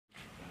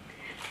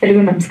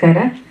ಎಲ್ರಿಗೂ ನಮಸ್ಕಾರ.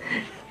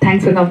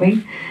 Thanks for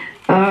coming.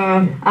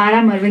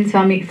 ಆರಾಮ್ ಅರವಿಂದ್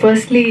ಸ್ವಾಮಿ.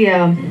 ಫಸ್ಟ್ಲಿ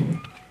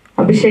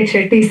ಅಭಿಷೇಕ್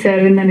ಶೆಟ್ಟಿ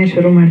ಸರ್ ಇಂದಾನೆ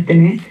ಶುರು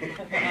ಮಾಡ್ತೀನಿ.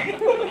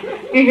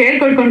 ಈಗ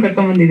ಹೇಳ್ಕೊಡ್ಕೊಂಡು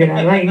ಕರ್ಕೊಂಡ್ಬಂದಿದ್ದೀರಾ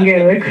ಅಲ್ವಾ, ಹಿಂಗೆ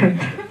ಹೇಳ್ಬೇಕು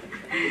ಅಂತ.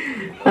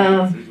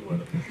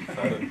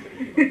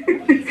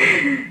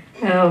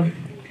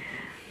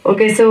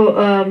 ಓಕೆ, ಸೊ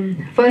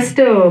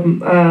ಫಸ್ಟ್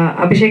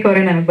ಅಭಿಷೇಕ್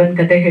ಅವರೇ ನನಗೆ ಬಂದು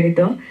ಕತೆ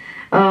ಹೇಳಿದ್ದು.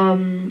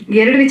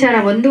 ಎರಡು ವಿಚಾರ.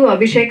 ಒಂದು,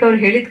 ಅಭಿಷೇಕ್ ಅವ್ರು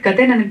ಹೇಳಿದ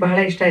ಕತೆ ನನಗೆ ಬಹಳ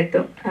ಇಷ್ಟ ಆಯ್ತು.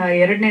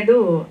 ಎರಡನೇದು,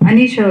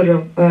 ಅನೀಶ್ ಅವರು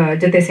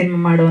ಜೊತೆ ಸಿನಿಮಾ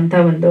ಮಾಡುವಂತ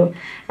ಒಂದು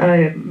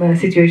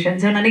ಸಿಚುವೇಶನ್.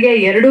 ಸೊ ನನಗೆ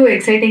ಎರಡೂ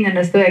ಎಕ್ಸೈಟಿಂಗ್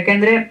ಅನ್ನಿಸ್ತು.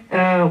 ಯಾಕೆಂದ್ರೆ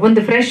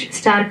ಒಂದು ಫ್ರೆಶ್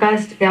ಸ್ಟಾರ್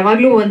ಕಾಸ್ಟ್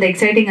ಯಾವಾಗ್ಲೂ ಒಂದು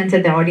ಎಕ್ಸೈಟಿಂಗ್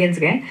ಅನ್ಸುತ್ತೆ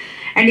ಆಡಿಯನ್ಸ್ಗೆ.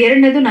 ಅಂಡ್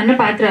ಎರಡನೇದು, ನನ್ನ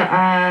ಪಾತ್ರ.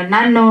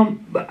 ನಾನು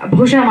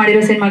ಬಹುಶಃ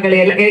ಮಾಡಿರೋ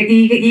ಸಿನಿಮಾಗಳೆಲ್ಲ,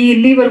 ಈಗ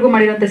ಇಲ್ಲಿವರೆಗೂ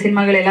ಮಾಡಿರೋಂಥ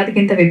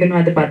ಸಿನಿಮಾಗಳೆಲ್ಲದಕ್ಕಿಂತ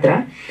ವಿಭಿನ್ನವಾದ ಪಾತ್ರ.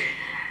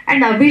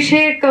 ಅಂಡ್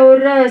ಅಭಿಷೇಕ್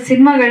ಅವರ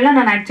ಸಿನಿಮಾಗಳನ್ನ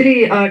ನಾನು ಆಕ್ಚುಲಿ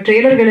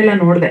ಟ್ರೇಲರ್ಗಳೆಲ್ಲ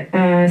ನೋಡಿದೆ,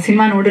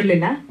 ಸಿನಿಮಾ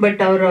ನೋಡಿರ್ಲಿಲ್ಲ.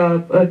 ಬಟ್ ಅವ್ರ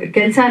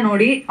ಕೆಲಸ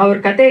ನೋಡಿ, ಅವ್ರ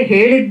ಕತೆ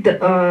ಹೇಳಿದ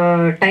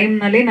ಟೈಮ್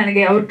ನಲ್ಲಿ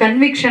ನನಗೆ ಅವ್ರ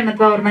ಕನ್ವಿಕ್ಷನ್,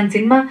 ಅಥವಾ ಅವ್ರು ನಾನು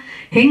ಸಿನಿಮಾ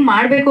ಹೆಂಗ್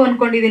ಮಾಡ್ಬೇಕು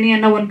ಅನ್ಕೊಂಡಿದೀನಿ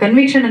ಅನ್ನೋ ಒಂದು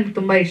ಕನ್ವಿಕ್ಷನ್ ನನಗೆ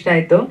ತುಂಬಾ ಇಷ್ಟ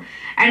ಆಯ್ತು.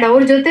 ಅಂಡ್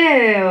ಅವ್ರ ಜೊತೆ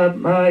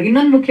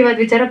ಇನ್ನೊಂದು ಮುಖ್ಯವಾದ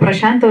ವಿಚಾರ,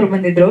 ಪ್ರಶಾಂತ್ ಅವ್ರು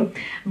ಬಂದಿದ್ರು.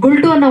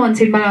 ಗುಲ್ಟು ಅನ್ನೋ ಒಂದು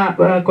ಸಿನಿಮಾ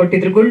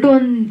ಕೊಟ್ಟಿದ್ರು. ಗುಲ್ಟು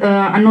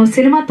ಅನ್ನೋ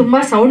ಸಿನಿಮಾ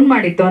ತುಂಬಾ ಸೌಂಡ್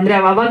ಮಾಡಿತ್ತು. ಅಂದ್ರೆ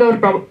ಅವಾಗ ಅವ್ರ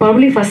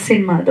ಪ್ರಾಬ್ಲಿ ಫಸ್ಟ್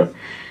ಸಿನಿಮಾ ಅದು.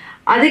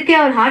 ಅದಕ್ಕೆ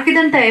ಅವ್ರು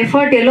ಹಾಕಿದಂತ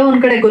ಎಫರ್ಟ್ ಎಲ್ಲೋ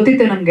ಒಂದ್ ಕಡೆ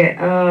ಗೊತ್ತಿತ್ತು ನಮ್ಗೆ.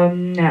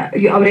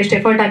 ಅವ್ರು ಎಷ್ಟು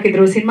ಎಫರ್ಟ್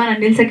ಹಾಕಿದ್ರು, ಸಿನಿಮಾ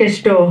ನಿಲ್ಸಕ್ಕೆ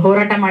ಎಷ್ಟು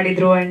ಹೋರಾಟ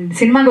ಮಾಡಿದ್ರು, ಅಂಡ್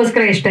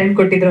ಸಿನಿಮಾಗೋಸ್ಕರ ಎಷ್ಟು ಟೈಮ್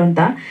ಕೊಟ್ಟಿದ್ರು ಅಂತ.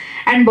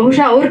 ಅಂಡ್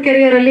ಬಹುಶಃ ಅವ್ರ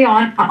ಕೆರಿಯರ್ ಅಲ್ಲಿ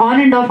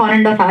ಆನ್ ಅಂಡ್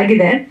ಆಫ್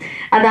ಆಗಿದೆ.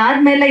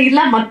 ಅದಾದ್ಮೇಲೆ ಇಲ್ಲ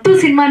ಮತ್ತೂ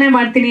ಸಿನಿಮಾನೇ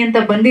ಮಾಡ್ತೀನಿ ಅಂತ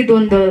ಬಂದಿದ್ದು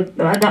ಒಂದು,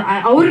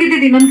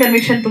 ಅವ್ರಿಗಿದ್ದಿದ್ದು ಇನ್ನೊಂದು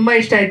ಕನ್ವಿಕ್ಷನ್ ತುಂಬಾ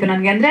ಇಷ್ಟ ಆಯ್ತು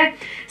ನನ್ಗೆ. ಅಂದ್ರೆ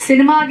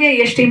ಸಿನಿಮಾಗೆ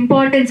ಎಷ್ಟು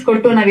ಇಂಪಾರ್ಟೆನ್ಸ್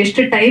ಕೊಟ್ಟು, ನಾವ್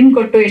ಎಷ್ಟು ಟೈಮ್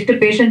ಕೊಟ್ಟು, ಎಷ್ಟು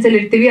ಪೇಷನ್ಸ್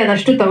ಅಲ್ಲಿ ಇರ್ತೀವಿ,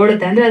 ಅದಷ್ಟು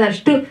ತಗೊಳುತ್ತೆ. ಅಂದ್ರೆ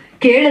ಅದಷ್ಟು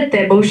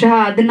ಕೇಳುತ್ತೆ. ಬಹುಶಃ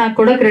ಅದನ್ನ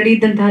ಕೊಡಕ್ ರೆಡಿ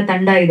ಇದ್ದಂತಹ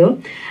ತಂಡ ಇದು.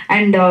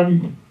 ಅಂಡ್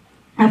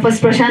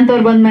ಫಸ್ಟ್ ಪ್ರಶಾಂತ್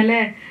ಅವ್ರು ಬಂದ್ಮೇಲೆ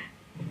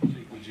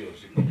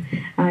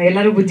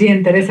ಎಲ್ಲರೂ ಬುಜ್ಜಿ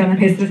ಅಂತಾರೆ, ಸೊ ನನ್ನ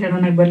ಹೆಸರು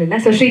ಸಡನ್ ಆಗಿ ಬರ್ಲಿಲ್ಲ.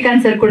 ಸೊ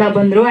ಶ್ರೀಕಾಂತ್ ಸರ್ ಕೂಡ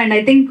ಬಂದ್ರು. ಅಂಡ್ ಐ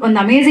ಥಿಂಕ್ ಒಂದು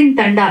ಅಮೇಸಿಂಗ್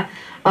ತಂಡ.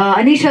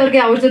 ಅನೀಶ್ ಅವ್ರಿಗೆ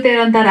ಅವ್ರ ಜೊತೆ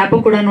ಇರುವಂತ ರ್ಯಾಪು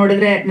ಕೂಡ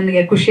ನೋಡಿದ್ರೆ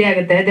ನನಗೆ ಖುಷಿ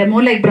ಆಗುತ್ತೆ. They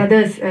more like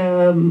brothers,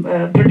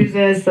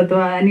 producers,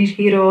 ಅಥವಾ ಅನೀಶ್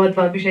ಹೀರೋ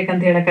ಅಥವಾ ಅಭಿಷೇಕ್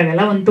ಅಂತ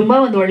ಹೇಳಕ್ಕಾಗಲ್ಲ. ತುಂಬಾ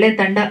ಒಂದು ಒಳ್ಳೆ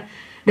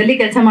ತಂಡದಲ್ಲಿ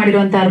ಕೆಲಸ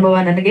ಮಾಡಿರುವಂತ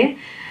ಅನುಭವ ನನಗೆ.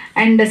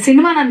 ಅಂಡ್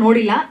ಸಿನಿಮಾ ನಾನು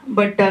ನೋಡಿಲ್ಲ,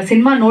 ಬಟ್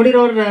ಸಿನಿಮಾ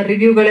ನೋಡಿರೋರ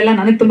ರಿವ್ಯೂಗಳೆಲ್ಲ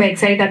ನನಗೆ ತುಂಬಾ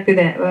ಎಕ್ಸೈಟ್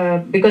ಆಗ್ತಿದೆ.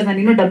 ಬಿಕಾಸ್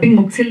ನಾನು ಇನ್ನೂ ಡಬ್ಬಿಂಗ್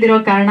ಮುಗಿಸಿಲ್ದಿರೋ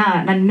ಕಾರಣ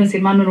ನಾನು ಇನ್ನೂ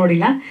ಸಿನಿಮಾನು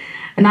ನೋಡಿಲ್ಲ.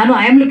 ನಾನು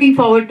I am looking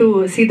forward to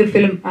C the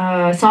film.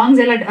 Songs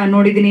ಎಲ್ಲ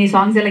ನೋಡಿದೀನಿ,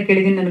 ಸಾಂಗ್ಸ್ ಎಲ್ಲ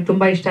ಕೇಳಿದೀನಿ, ನನಗೆ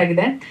ತುಂಬಾ ಇಷ್ಟ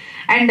ಆಗಿದೆ.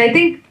 ಅಂಡ್ ಐ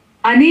ಥಿಂಕ್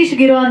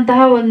ಅನೀಶ್ಗಿರುವಂತಹ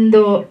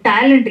ಒಂದು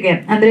ಟ್ಯಾಲೆಂಟ್ಗೆ,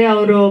 ಅಂದ್ರೆ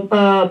ಅವರು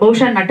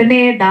ಬಹುಶಃ ನಟನೆ,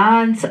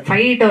 ಡಾನ್ಸ್,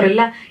 ಫೈಟ್,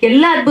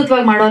 ಅವರೆಲ್ಲ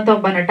ಅದ್ಭುತವಾಗಿ ಮಾಡುವಂತ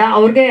ಒಬ್ಬ ನಟ.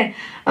 ಅವ್ರಿಗೆ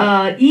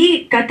ಈ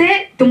ಕತೆ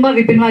ತುಂಬಾ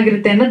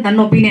ವಿಭಿನ್ನವಾಗಿರುತ್ತೆ ಅನ್ನೋದು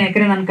ನನ್ನ ಒಪಿನಿಯನ್.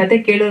 ಯಾಕಂದ್ರೆ ನನ್ನ ಕತೆ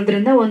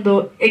ಕೇಳೋದ್ರಿಂದ ಒಂದು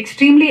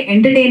ಎಕ್ಸ್ಟ್ರೀಮ್ಲಿ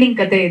ಎಂಟರ್ಟೈನಿಂಗ್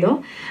ಕತೆ ಇದು,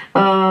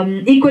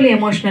 ಈಕ್ವಲಿ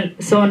ಎಮೋಷನಲ್.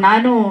 ಸೊ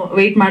ನಾನು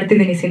ವೆಯ್ಟ್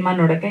ಮಾಡ್ತಿದ್ದೀನಿ ಸಿನಿಮಾ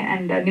ನೋಡಕ್ಕೆ.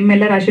 ಅಂಡ್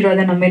ನಿಮ್ಮೆಲ್ಲರ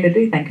ಆಶೀರ್ವಾದ ನಮ್ಮ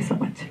ಮೇಲಿರ್ಲಿ. Thank you so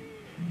much.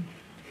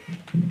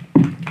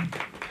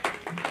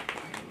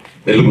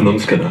 ಎಲ್ರಿಗೂ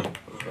ನಮಸ್ಕಾರ.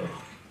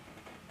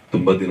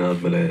 ತುಂಬಾ ದಿನ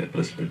ಆದ್ಮೇಲೆ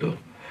ಪ್ರೆಸ್ ಮೀಟ್.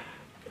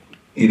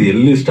 ಇದು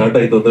ಎಲ್ಲಿ ಸ್ಟಾರ್ಟ್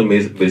ಆಯ್ತು ಅಂದ್ರೆ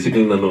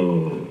ಬೇಸಿಕಲಿ ನಾನು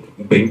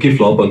ಬೆಂಕಿ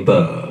ಫ್ಲಾಪ್ ಅಂತ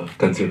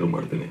ಕನ್ಸಿಡರ್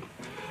ಮಾಡ್ತೀನಿ.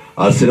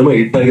 ಆ ಸಿನಿಮಾ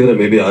ಹಿಟ್ ಆಗಿದ್ರೆ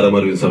ಮೇ ಬಿ ಆರಾಮ್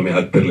ಅರವಿಂದ್ ಸ್ವಾಮಿ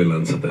ಆಗ್ತಿರ್ಲಿಲ್ಲ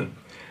ಅನ್ಸುತ್ತೆ.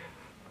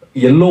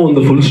 ಎಲ್ಲೋ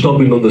ಒಂದು ಫುಲ್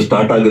ಸ್ಟಾಪ್ ಇನ್ನೊಂದು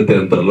ಸ್ಟಾರ್ಟ್ ಆಗುತ್ತೆ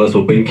ಅಂತಾರಲ್ಲ,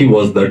 ಸೊ ಬೆಂಕಿ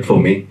ವಾಸ್ ದಟ್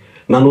ಫಾರ್ ಮೀ.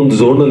 ನಾನೊಂದು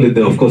ಝೋನ್ ಅಲ್ಲಿ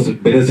ಇದ್ದೆ. ಅಫ್ಕೋರ್ಸ್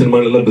ಬೇರೆ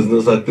ಸಿನಿಮಾಗಳೆಲ್ಲ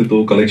ಬಿಸ್ನೆಸ್ ಆಗ್ತಿತ್ತು,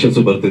 ಕಲೆಕ್ಷನ್ಸ್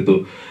ಬರ್ತಿತ್ತು.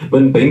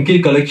 ವೆನ್ ಬೆಂಕಿ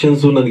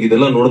ಕಲೆಕ್ಷನ್ಸ್ ನನಗೆ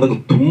ಇದೆಲ್ಲ ನೋಡಿದಾಗ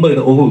ತುಂಬಾ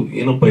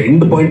ಏನಪ್ಪ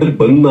ಎಂಡ್ ಪಾಯಿಂಟ್ ಅಲ್ಲಿ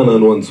ಬಂದ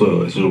ನಾನು ಅನ್ಸೋ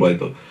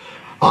ಶುರುವಾಯ್ತು.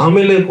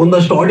 ಆಮೇಲೆ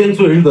ಒಂದಷ್ಟು ಆಡಿಯನ್ಸ್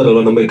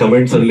ಹೇಳ್ತಾರಲ್ಲ ನಮಗೆ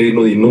ಕಮೆಂಟ್ಸ್ ಅಲ್ಲಿ,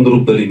 ಇನ್ನೊಂದು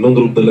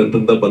ರೂಪದಲ್ಲಿ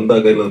ಅಂತಂತ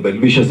ಬಂದಾಗ, ವೆಲ್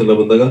ವಿಶಸ್ ಎಲ್ಲ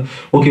ಬಂದಾಗ,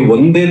 ಓಕೆ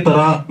ಒಂದೇ ತರ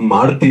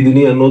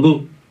ಮಾಡ್ತಿದೀನಿ ಅನ್ನೋದು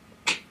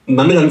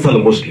ನನಗೆ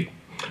ಅನ್ಸಲ್ಲ. ಮೋಸ್ಟ್ಲಿ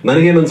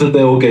ನನಗೇನ್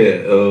ಅನ್ಸುತ್ತೆ, okay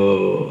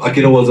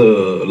ಅಕಿರಾ was a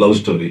love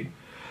story,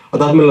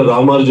 ಅದಾದ್ಮೇಲೆ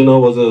ರಾಮಾರ್ಜುನ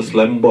ವಾಸ್ ಅ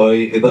ಸ್ಲಮ್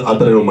ಬಾಯ್,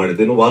 ಆತರ ಏನೋ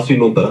ಮಾಡಿದ್ದೇನು, ವಾಸು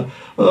ಇನ್ನೊಂಥರ,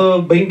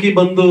 ಬೆಂಕಿ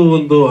ಬಂದು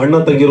ಒಂದು ಅಣ್ಣ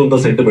ತಂಗಿರುವಂತ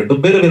ಸೆಂಟಿಮೆಂಟ್,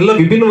 ಬೇರೆ ಎಲ್ಲ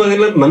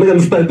ವಿಭಿನ್ನವಾಗೆಲ್ಲ ನನಗೆ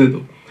ಅನ್ಸ್ತಾ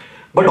ಇದ್ದಿತ್ತು.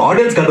 ಬಟ್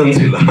ಆಡಿಯನ್ಸ್ ಅದು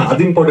ಅನ್ಸಿಲ್ಲ,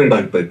 ಅದು ಇಂಪಾರ್ಟೆಂಟ್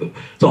ಆಗ್ತಾ ಇತ್ತು.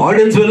 ಸೊ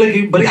ಆಡಿಯನ್ಸ್ ಎಲ್ಲ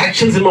ಬರೀ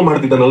ಆಕ್ಷನ್ ಸಿನಿಮಾ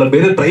ಮಾಡ್ತಿದ್ದಾನಲ್ಲ,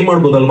 ಬೇರೆ ಟ್ರೈ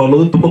ಮಾಡ್ಬೋದಲ್ವಾ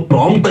ಅನ್ನೋದು ತುಂಬಾ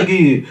ಪ್ರಾಂಪ್ಟ್ ಆಗಿ,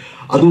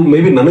 ಅದು ಮೇ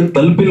ಬಿ ನನಗೆ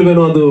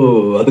ತಲುಪಿಲ್ವೇನೋ,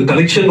 ಅದು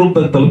ಕಲೆಕ್ಷನ್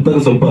ರೂಪದಲ್ಲಿ ತಲುಪಿದಾಗ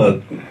ಸ್ವಲ್ಪ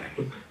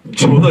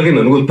ಜೋರಾಗಿ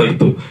ನನಗೂ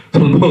ತಡ್ತು.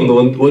 ಸ್ವಲ್ಪ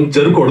ಒಂದು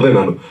ಜರ್ಕ್ ಹೊಡೆದೆ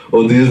ನಾನು.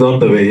 This is not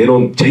the way, ಏನೋ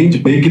ಒಂದು ಚೇಂಜ್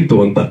ಬೇಕಿತ್ತು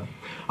ಅಂತ.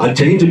 ಆ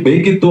ಚೇಂಜ್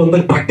ಬೇಕಿತ್ತು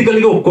ಅಂದಾಗ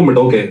ಪ್ರಾಕ್ಟಿಕಲಿಗೆ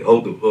ಒಪ್ಕೊಂಡ್ಬಿಟ್ಟು, ಓಕೆ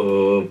ಹೌದು,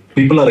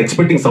 people are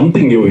expecting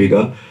something new. ಈಗ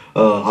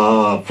ಆ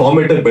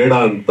ಫಾರ್ಮೇಟೇ ಬೇಡ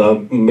ಅಂತ,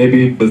 ಮೇ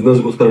ಬಿ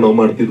ಬಿಸ್ನೆಸ್ಗೋಸ್ಕರ ನಾವು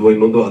ಮಾಡ್ತಿದ್ವೋ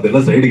ಇನ್ನೊಂದು, ಅದೆಲ್ಲ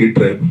ಸೈಡ್ಗೆ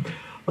ಇಟ್ರೆ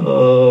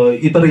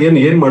ಈ ತರ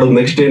ಏನ್ ಮಾಡೋದು,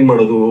 ನೆಕ್ಸ್ಟ್ ಏನ್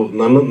ಮಾಡೋದು,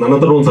 ನನ್ನ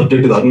ಹತ್ರ ಒಂದು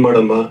ಸಬ್ಜೆಕ್ಟ್ ಇದೆ, ಅದನ್ನ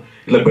ಮಾಡಮ್ಮ,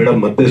 ಇಲ್ಲ ಬೇಡ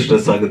ಮತ್ತೆ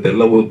ಸ್ಟ್ರೆಸ್ ಆಗುತ್ತೆ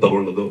ಎಲ್ಲ ಓದ್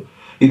ತಗೊಂಡದು.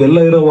 ಇದೆಲ್ಲ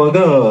ಇರೋವಾಗ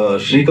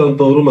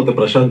ಶ್ರೀಕಾಂತ್ ಅವರು ಮತ್ತೆ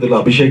ಪ್ರಶಾಂತ್ ಇಲ್ಲ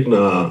ಅಭಿಷೇಕ್ನ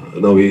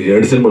ನಾವು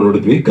 2 ಸಿನಿಮಾ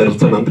ನೋಡಿದ್ವಿ,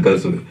 ಕರ್ಸೋಣ ಅಂತ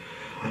ಕರ್ಸಿದ್ವಿ.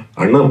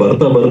 ಅಣ್ಣ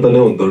ಬರ್ತಾನೆ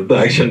ಒಂದು ದೊಡ್ಡ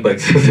ಆಕ್ಷನ್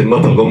ಪ್ಯಾಕ್ಸ್ ಸಿನಿಮಾ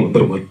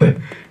ತಗೊಂಡ್ಬಂದ್ರು. ಮತ್ತೆ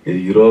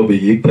ಇರೋ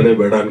ಈಗ ತಾನೇ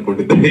ಬೇಡ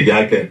ಅನ್ಕೊಂಡಿದ್ದೆ, ಈಗ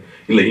ಯಾಕೆ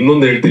ಇಲ್ಲ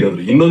ಇನ್ನೊಂದು ಹೇಳ್ತೀನಿ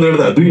ಅಂದ್ರು. ಇನ್ನೊಂದು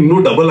ಹೇಳಿದ್ರೆ ಅದು ಇನ್ನೂ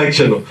ಡಬಲ್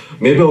ಆಕ್ಷನ್.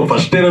 ಮೇ ಬಿ ಅವ್ರು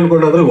ಫಸ್ಟ್ ಏನ್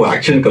ಅನ್ಕೊಂಡ್ರೆ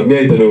ಆಕ್ಷನ್ ಕಮ್ಮಿ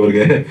ಆಯ್ತಾನೆ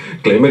ಅವ್ರಿಗೆ,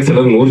 ಕ್ಲೈಮ್ಯಾಕ್ಸ್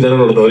ಎಲ್ಲ 100 ಜನ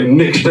ನೋಡಿದವ್ರು,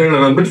 ಇನ್ನೂ ಎಕ್ಸ್ಟ್ರಾ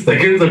ಹೇಳೋಣ ಅಂದ್ಬಿಟ್ಟು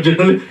ಸೆಕೆಂಡ್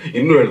ಸಬ್ಜೆಕ್ಟ್ ಅಲ್ಲಿ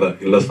ಇನ್ನೂ ಹೇಳ್ದ.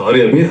 ಇಲ್ಲ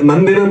ಸಾರಿ ಅಭಿ,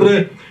 ನಂದೇನಂದ್ರೆ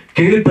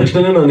ಕೇಳಿದ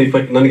ತಕ್ಷಣ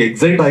ನನಗೆ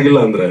ಎಕ್ಸೈಟ್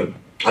ಆಗಿಲ್ಲ ಅಂದ್ರೆ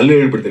ಅಲ್ಲೇ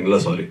ಹೇಳ್ಬಿಡ್ತೀನಿ ಇಲ್ಲ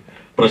ಸಾರಿ.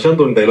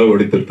 ಪ್ರಶಾಂತ್ ಒಂದು ಡೈಲಾಗ್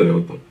ಹೊಡಿತಿರ್ತಾರೆ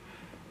ಇವತ್ತು,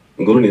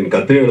 ಗುರು ನಿನ್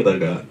ಕತೆ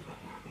ಹೇಳಿದಾಗ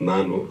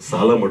ನಾನು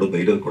ಸಾಲ ಮಾಡೋ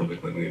ಧೈರ್ಯ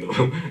ಕೊಡ್ಬೇಕು ನನಗೆ. ನೀನು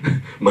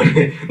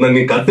ಮನೆ ನಾನು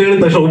ನೀನ್ ಕತೆ ಹೇಳಿದ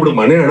ತಕ್ಷಣ ಹೋಗ್ಬಿಡು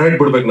ಮನೆ ಹಣ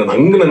ಇಟ್ಬಿಡ್ಬೇಕು. ನಾನು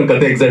ಹಂಗೆ ನನ್ನ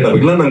ಕತೆ ಎಕ್ಸೈಟ್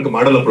ಆಗ್ಬೇಕಿಲ್ಲ, ನಂಗೆ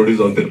ಮಾಡಲ್ಲ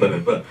ಪ್ರೊಡ್ಯೂಸ್ ಅಂತಿರ್ತಾರೆ.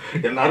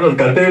 ಎಲ್ಲಾರು ಅದು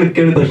ಕತೆ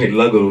ಕೇಳಿದ ತಕ್ಷಣ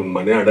ಇಲ್ಲ ಗುರು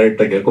ಮನೆ ಹಣ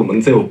ಇಟ್ಟಾಗ ಯಾಕೋ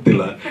ಮನ್ಸೇ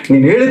ಹೋಗ್ತಿಲ್ಲ,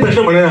 ನೀನ್ ಹೇಳಿದ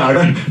ತಕ್ಷಣ ಮನೆ ಹಣ.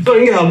 ಸೊ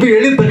ಹಂಗೆ ಅಭಿ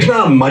ಹೇಳಿದ ತಕ್ಷಣ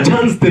ಮಜಾ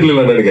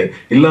ಅನ್ಸ್ತಿರ್ಲಿಲ್ಲ ನನಗೆ.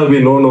 ಇಲ್ಲ ಅಭಿ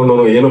ನೋ ನೋ ನೋ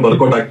ಏನೋ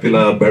ಬರ್ಕೌಟ್ ಆಗ್ತಿಲ್ಲ,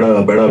 ಬೇಡ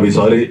ಬೇಡ ಅಭಿ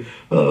ಸಾರಿ,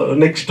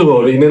 ನೆಕ್ಸ್ಟ್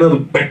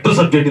ಇನ್ನೇನಾದ್ರು ಬೆಟರ್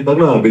ಸಬ್ಜೆಕ್ಟ್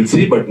ಇದ್ದಾಗ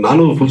ಬಿಲ್ಸಿ, ಬಟ್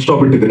ನಾನು ಫುಲ್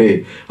ಸ್ಟಾಪ್ ಇಟ್ಟಿದ್ದೀನಿ,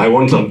 ಐ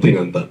ವಾಂಟ್ ಸಮಥಿಂಗ್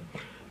ಅಂತ.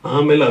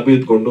 ಆಮೇಲೆ ಅಭಿ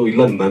ಇದ್ಕೊಂಡು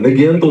ಇಲ್ಲ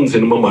ನನಗೆ ಅಂತ ಒಂದು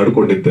ಸಿನಿಮಾ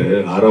ಮಾಡ್ಕೊಂಡಿದ್ದೆ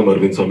ಆರಾಮ್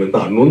ಅರವಿಂದ್ ಸ್ವಾಮಿ ಅಂತ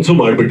ಅನ್ನೊಂದ್ಸು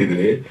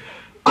ಮಾಡ್ಬಿಟ್ಟಿದೀನಿ,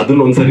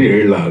 ಅದನ್ನ ಒಂದ್ಸರಿ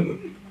ಹೇಳ.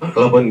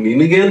 ಅಲ್ಲಪ್ಪ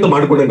ನಿನಗೆ ಅಂತ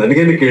ಮಾಡ್ಕೊಂಡೆ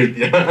ನನಗೇನೆ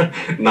ಕೇಳ್ತೀಯ,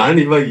 ನಾನು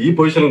ಇವಾಗ ಈ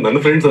ಪೊಸಿಷನ್ ನನ್ನ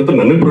ಫ್ರೆಂಡ್ಸ್ ಅಂತ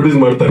ನನಗೆ ಪ್ರೊಡ್ಯೂಸ್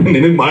ಮಾಡ್ತಾರೆ,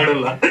 ನಿನಗೆ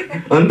ಮಾಡಲ್ಲ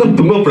ಅಂತ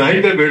ತುಂಬಾ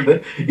ಫ್ರಾಂಕ್ ಆಗಿ ಹೇಳ್ದೆ.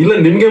 ಇಲ್ಲ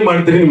ನಿಮ್ಗೆ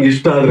ಮಾಡ್ತೀನಿ ನಿಮ್ಗೆ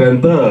ಇಷ್ಟ ಆದ್ರೆ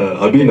ಅಂತ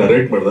ಅಭಿ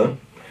ನರೇಟ್ ಮಾಡ್ದ.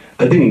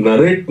 ಐ ಥಿಂಕ್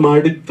ನರೇಟ್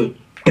ಮಾಡಿದ್ದು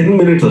 10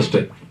 minutes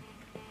ಅಷ್ಟೇ.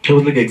 I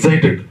was like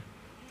excited,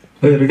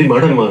 ready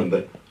ಮಾಡಮ್ಮ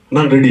ಅಂದೆ.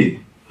 ನಾನು ರೆಡಿ,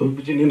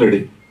 ನೀನ್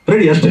ರೆಡಿ,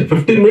 ರೆಡಿ ಅಷ್ಟೇ.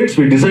 15 minutes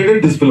we decided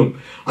this film.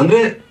 ಅಂದ್ರೆ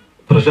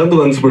ಪ್ರಶಾಂತ್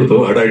ಅನ್ಸ್ಬಿಡ್ತು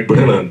ಅಡ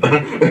ಇಟ್ಬಿಡೋಣ ಅಂತ,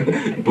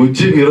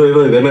 ಬುಜ್ಜಿ ಇರೋ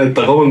ಇದೇನ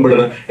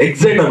ತಗೊಂಡ್ಬಿಡೋಣ,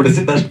 ಎಕ್ಸೈಟ್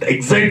ಆಗ್ಬಿಡಿಸಿ. ಅಷ್ಟು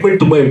ಎಕ್ಸೈಟ್ಮೆಂಟ್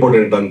ತುಂಬಾ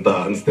ಇಂಪಾರ್ಟೆಂಟ್ ಅಂತ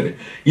ಅನ್ಸ್ತೇನೆ.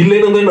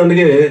 ಇಲ್ಲೇನಂದ್ರೆ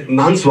ನನಗೆ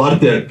ನಾನ್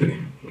ಸ್ವಾರ್ಥಿ ಆಗ್ತೀನಿ,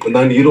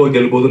 ನಾನು ಹೀರೋ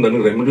ಗೆಲ್ಬಹುದು,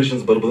 ನನಗೆ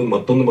ರೆಮ್ಯುನರೇಷನ್ಸ್ ಬರ್ಬೋದು,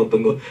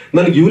 ಮತ್ತೊಂದು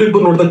ನನಗೆ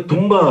ಇವ್ರಿಬ್ಬರು ನೋಡಿದಾಗ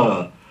ತುಂಬಾ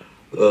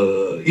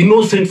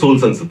ಇನ್ನೋಸೆಂಟ್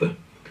ಸೋಲ್ಸ್ ಅನ್ಸುತ್ತೆ.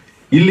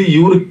 ಇಲ್ಲಿ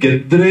ಇವ್ರು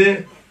ಗೆದ್ರೆ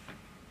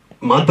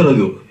ಮಾತ್ರ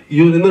ಅದು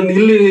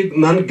ಇಲ್ಲಿ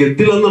ನಾನು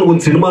ಗೆದ್ದಿಲ್ಲ ಅಂದ್ರೆ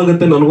ನನಗೊಂದು ಸಿನಿಮಾ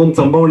ಆಗುತ್ತೆ, ನನಗೊಂದು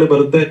ಸಂಭಾವನೆ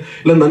ಬರುತ್ತೆ,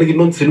 ಇಲ್ಲ ನನಗೆ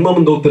ಇನ್ನೊಂದು ಸಿನಿಮಾ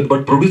ಮುಂದೆ ಹೋಗ್ತದೆ.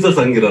 ಬಟ್ ಪ್ರೊಡ್ಯೂಸರ್ಸ್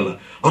ಹಂಗಿರಲ್ಲ,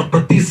 ಅವ್ರು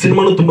ಪ್ರತಿ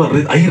ಸಿನಿಮಾನು ತುಂಬಾ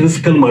ಹೈ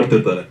ರಿಸ್ಕ್ ಅಲ್ಲಿ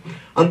ಮಾಡ್ತಿರ್ತಾರೆ.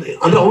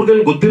 ಅಂದ್ರೆ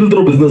ಅವ್ರಿಗೆ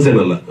ಗೊತ್ತಿಲ್ದಿರೋ ಬಿಸ್ನೆಸ್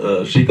ಏನಲ್ಲ.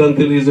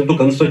 ಶ್ರೀಕಾಂತ್ ಈಸ್ ಇಂಟು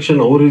ಕನ್ಸ್ಟ್ರಕ್ಷನ್,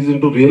 ಅವ್ರು ಈಸ್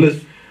ಇಂಟು ರಿಯಲ್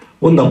ಎಸ್ಟೇಟ್.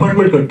 ಒಂದು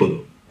ಅಪಾರ್ಟ್ಮೆಂಟ್ ಕಟ್ಬೋದು,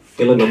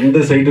 ಇಲ್ಲ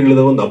ನಮ್ದೇ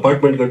ಸೈಟ್ಗಳಿದಾವೆ, ಒಂದು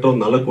ಅಪಾರ್ಟ್ಮೆಂಟ್ ಕಟ್ಟರೆ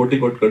ಒಂದು 4 ಕೋಟಿ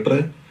ಕೊಟ್ಟು ಕಟ್ರೆ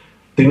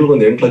ತಿಂಗಳಿಗೆ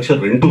ಒಂದು 8 ಲಕ್ಷ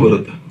ರೆಂಟು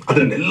ಬರುತ್ತೆ.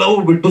 ಅದನ್ನೆಲ್ಲವೂ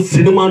ಬಿಟ್ಟು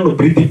ಸಿನಿಮಾ ಅನ್ನೋ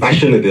ಪ್ರೀತಿ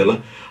ಪ್ಯಾಷನ್ ಇದೆಯಲ್ಲ,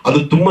 ಅದು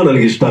ತುಂಬಾ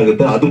ನನಗೆ ಇಷ್ಟ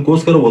ಆಗುತ್ತೆ.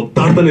 ಅದಕ್ಕೋಸ್ಕರ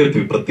ಒತ್ತಾಡ್ತಾನೆ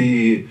ಇರ್ತೀವಿ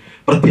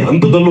ಪ್ರತಿ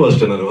ಹಂತದಲ್ಲೂ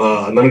ಅಷ್ಟೇ.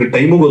 ನನಗೆ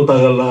ಟೈಮು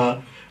ಗೊತ್ತಾಗಲ್ಲ.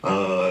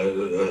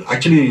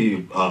 ಆಕ್ಚುಲಿ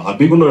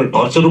ಅಭಿಗೂ ನಾನು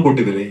ಟಾರ್ಚರು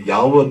ಕೊಟ್ಟಿದ್ದೀನಿ,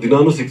 ಯಾವ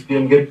ದಿನಾನು 6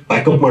 PM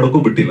ಪ್ಯಾಕಪ್ ಮಾಡೋಕ್ಕೂ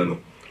ಬಿಟ್ಟಿಲ್ಲ ನಾನು.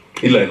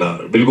 ಇಲ್ಲ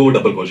ವಿಲ್ ಗೋ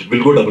ಡಬಲ್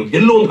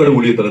ಎಲ್ಲೋ ಒಂದ್ ಕಡೆ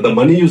ಉಳಿಯುತ್ತಲ್ಲ, the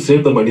money you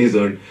save the money is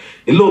earned,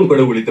 ಎಲ್ಲೋ ಒಂದ್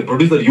ಕಡೆ ಉಳಿಯುತ್ತೆ.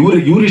 Producer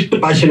ಇವ್ರಿಷ್ಟು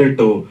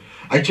passionate.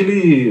 ಆಕ್ಚುಲಿ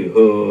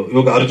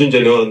ಇವಾಗ ಅರ್ಜುನ್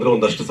ಜನ್ಯವಾರ್ ಅಂದ್ರೆ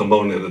ಒಂದಷ್ಟು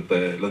ಸಂಭಾವನೆ ಇರುತ್ತೆ,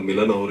 ಇಲ್ಲ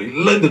ಮಿಲನ್ ಅವರು,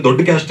 ಇಲ್ಲ ದೊಡ್ಡ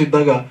ಕ್ಯಾಸ್ಟ್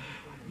ಇದ್ದಾಗ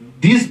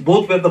these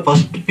both wear the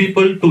first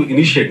people to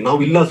initiate. ನಾವು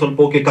ಇಲ್ಲ ಸ್ವಲ್ಪ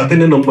ಓಕೆ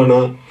ಕಥೆನೇ ನಂಬೋಣ,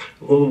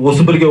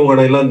 ಹೊಸಬರಿಗೆ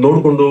ಹೋಗೋಣ, ಇಲ್ಲ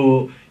ನೋಡ್ಕೊಂಡು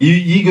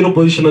ಈಗಿರೋ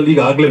ಪೊಸಿಷನ್ ಅಲ್ಲಿ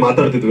ಈಗ ಆಗ್ಲೇ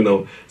ಮಾತಾಡ್ತಿದ್ವಿ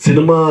ನಾವು,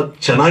 ಸಿನಿಮಾ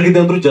ಚೆನ್ನಾಗಿದೆ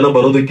ಅಂದ್ರೂ ಜನ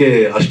ಬರೋದಕ್ಕೆ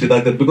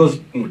ಅಷ್ಟಿದಾಗ್ತದೆ. Because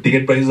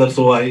ticket price are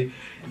so high,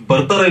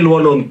 ಬರ್ತಾರ ಇಲ್ವೋ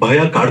ಅನ್ನೋ ಒಂದು ಭಯ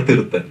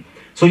ಕಾಡ್ತಿರುತ್ತೆ.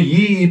 ಸೊ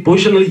ಈ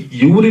ಪೊಸಿಷನ್ ಅಲ್ಲಿ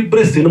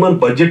ಇವರಿಬ್ರೆ ಸಿನಿಮಾನ್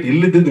ಬಜೆಟ್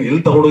ಇಲ್ಲಿದ್ದು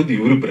ಎಲ್ಲಿ ತಗೊಂಡೋಗಿದ್ದು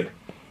ಇವರಿಬ್ರೆ.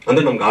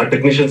 ಅಂದ್ರೆ ನಮ್ಗೆ ಆ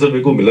ಟೆಕ್ನಿಷಿಯನ್ಸ್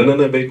ಬೇಕು,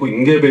 ಮಿಲನನೇ ಬೇಕು,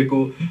 ಹಿಂಗೆ ಬೇಕು.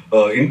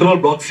 ಇಂಟರ್ವಲ್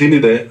ಬ್ಲಾಕ್ ಸೀನ್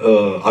ಇದೆ,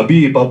 ಅಭಿ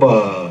ಪಾಪ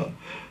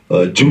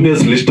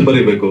ಜೂನಿಯರ್ಸ್ ಲಿಸ್ಟ್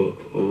ಬರೀಬೇಕು.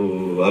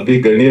 ಅಭಿ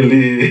ಗಣಿಯಲ್ಲಿ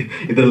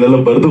ಇದೆಲ್ಲ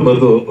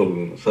ಬರ್ದು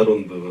ಸರ್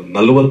ಒಂದು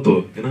 40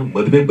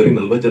 ಮದ್ವೆ ಬರೀ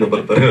 40 ಜನ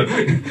ಬರ್ತಾರೆ,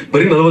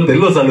 ಬರೀ 40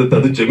 ಎಲ್ಲೋ ಸಾಲುತ್ತೆ,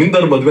 ಅದು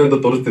ಜಮೀನ್ದಾರ್ ಮದ್ವೆ ಅಂತ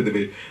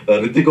ತೋರಿಸ್ತಿದೀವಿ.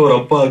 ರಿತಿಕ್ ಅವ್ರ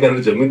ಅಪ್ಪ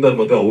ಕ್ಯಾರೆಕ್ಟರ್ ಜಮೀನ್ದಾರ್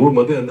ಮದ್ವೆ, ಅವ್ರ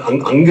ಮದ್ವೆ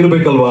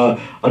ಹಂಗಿರ್ಬೇಕಲ್ವಾ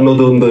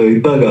ಅನ್ನೋದು ಒಂದು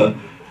ಇದ್ದಾಗ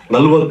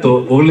 40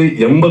 ಹೋಗ್ಲಿ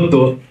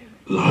 80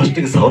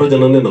 ಲಾಸ್ಟಿಗೆ 1000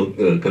 ಜನನೇ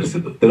ನಾವು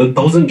ಕರೆಸಿದ್ದು.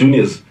 1000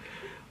 ಜೂನಿಯರ್ಸ್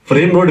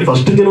ಫ್ರೇಮ್ ನೋಡಿ.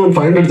 ಫಸ್ಟ್ ದಿನ ಒಂದು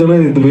 500 ಜನ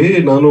ಇದ್ವಿ.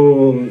 ನಾನು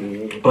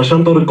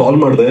ಪ್ರಶಾಂತ್ ಅವ್ರಿಗೆ ಕಾಲ್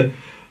ಮಾಡಿದೆ,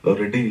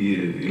 ರೆಡಿ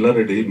ಇಲ್ಲ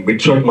ರೆಡಿ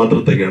ಮಿಡ್ ಶಾಟ್ ಮಾತ್ರ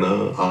ತೆಗೋಣ,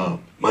 ಆ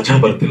ಮಜಾ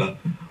ಬರ್ತಿಲ್ಲ.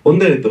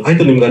 ಒಂದೇ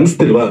ಆಯ್ತು ನಿಮ್ಗೆ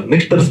ಅನ್ಸ್ತಿಲ್ವಾ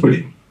ನೆಕ್ಸ್ಟ್ ತರಿಸ್ಬಿಡಿ,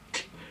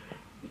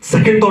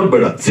 ಸೆಕೆಂಡ್ ಥಾಟ್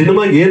ಬೇಡ,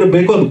 ಸಿನಿಮಾ ಏನು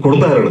ಬೇಕೋ ಅದು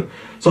ಕೊಡ್ತಾ ಇರೋಣ.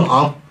 ಸೊ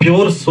ಆ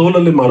ಪ್ಯೂರ್ ಸೋಲ್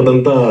ಅಲ್ಲಿ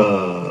ಮಾಡಿದಂತ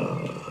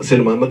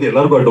ಸಿನಿಮಾ. ಮತ್ತೆ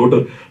ಎಲ್ಲರಿಗೂ ಆ ಡೌಟ್,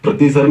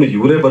 ಪ್ರತಿ ಸರಿ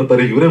ಇವರೇ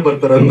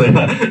ಬರ್ತಾರೆ ಅಂತ.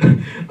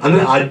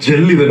 ಅಂದ್ರೆ ಆ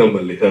ಜೆಲ್ ಇದೆ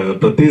ನಮ್ಮಲ್ಲಿ.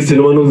 ಪ್ರತಿ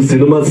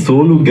ಸಿನಿಮಾ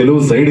ಸೋಲು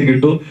ಗೆಲುವು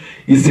ಸೈಡ್ಗಿಟ್ಟು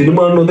ಈ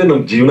ಸಿನಿಮಾ ಅನ್ನೋದೇ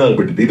ನಮ್ ಜೀವನ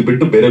ಆಗ್ಬಿಟ್ಟಿದೆ. ಇದು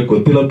ಬಿಟ್ಟು ಬೇರೆ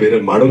ಗೊತ್ತಿಲ್ಲ, ಬೇರೆ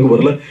ಮಾಡೋಕ್ಕೂ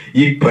ಬರಲ್ಲ.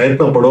 ಈಗ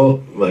ಪ್ರಯತ್ನ ಪಡೋ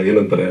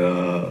ಏನಂತಾರೆ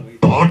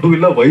ಥಾಟು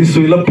ಇಲ್ಲ, ವಯಸ್ಸು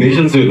ಇಲ್ಲ,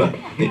 ಪೇಷನ್ಸು ಇಲ್ಲ.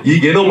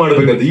 ಈಗೇನೋ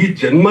ಮಾಡ್ಬೇಕಂತ ಈ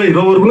ಜನ್ಮ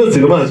ಇರೋವರೆಗೂ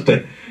ಸಿನಿಮಾ ಅಷ್ಟೇ.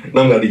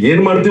 ನಮ್ಗೆ ಅದು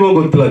ಏನ್ ಮಾಡ್ತೀವೋ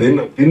ಗೊತ್ತಿಲ್ಲ, ಅದೇನ್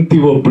ನಾವು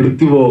ತಿಂತೀವೋ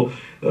ಬಿಡ್ತೀವೋ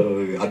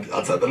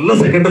ಅದೆಲ್ಲ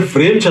ಸೆಕೆಂಡ್.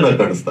 ಫ್ರೇಮ್ ಚೆನ್ನಾಗಿ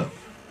ಕಾಣಿಸ್ತಾ,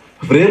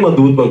 ಫ್ರೇಮ್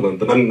ಅದು ಊದ್ಬೇಕು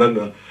ಅಂತ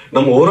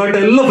ನಮ್ಮ ಹೋರಾಟ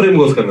ಎಲ್ಲ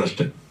ಫ್ರೇಮ್ಗೋಸ್ಕರ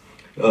ಅಷ್ಟೇ.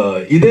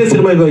 ಇದೇ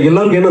ಸಿನಿಮಾ ಈಗ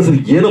ಎಲ್ಲರಿಗೂ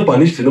ಏನನ್ಸುತ್ತೆ, ಏನಪ್ಪ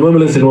ಅನಿಶ್ ಸಿನಿಮಾ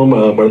ಮೇಲೆ ಸಿನಿಮಾ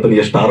ಮಾಡ್ತಾನೆ,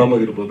 ಎಷ್ಟು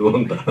ಆರಾಮಾಗಿರ್ಬೋದು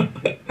ಅಂತ.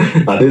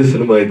 ಅದೇ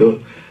ಸಿನಿಮಾ ಇದು.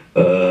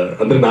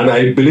 ಅಂದ್ರೆ ನಾನು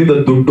ಐ ಬಿಲೀವ್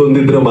ದುಡ್ಡು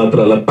ಒಂದಿದ್ರೆ ಮಾತ್ರ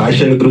ಅಲ್ಲ,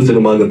 ಪ್ಯಾಷನ್ ಇದ್ರು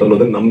ಸಿನಿಮಾ ಆಗುತ್ತೆ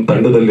ಅನ್ನೋದೇ ನಮ್ಮ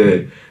ತಂಡದಲ್ಲಿ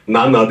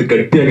ನಾನು ಅದು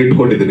ಗಟ್ಟಿಯಾಗಿ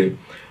ಇಟ್ಕೊಂಡಿದ್ದೀನಿ.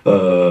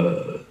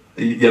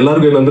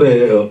 ಎಲ್ಲರಿಗೂ ಏನಂದ್ರೆ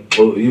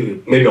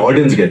ಮೇ ಬಿ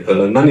ಆಡಿಯನ್ಸ್ಗೆ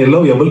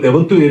ನಾನು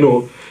ಯಾವತ್ತೂ ಏನು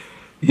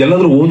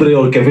ಎಲ್ಲಾದ್ರೂ ಹೋದ್ರೆ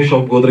ಅವ್ರ ಕೆಫೆ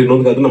ಶಾಪ್ಗೆ ಹೋದ್ರೆ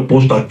ಇನ್ನೊಂದು ಅದನ್ನ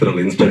ಪೋಸ್ಟ್ ಆಗ್ತಿರಲ್ಲ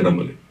ಇನ್ಸ್ಟಾಗ್ರಾಮ್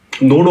ಅಲ್ಲಿ.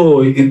 ನೋಡೋ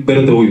ಇದು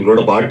ಬೇರೆ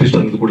ನೋಡಪ್ಪ ಆರ್ಟಿಸ್ಟ್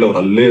ಅಂದ ಕೂಡಲೇ ಅವ್ರು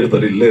ಅಲ್ಲೇ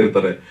ಇರ್ತಾರೆ, ಇಲ್ಲೇ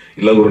ಇರ್ತಾರೆ.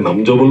 ಇಲ್ಲ ಗುರು ನಮ್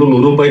ಜಾಬಲ್ಲೂ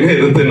 100 ರೂಪಾಯಿನೇ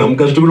ಇರುತ್ತೆ, ನಮ್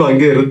ಕಷ್ಟಗಳು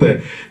ಹಂಗೆ ಇರುತ್ತೆ.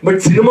 ಬಟ್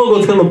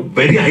ಸಿನಿಮಾಗೋಸ್ಕರ ನಾವು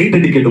ವೆರಿ ಹೈ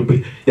ಡೆಡಿಕೇಟ್.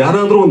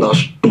 ಯಾರಾದ್ರೂ ಒಂದು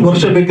ಅಷ್ಟು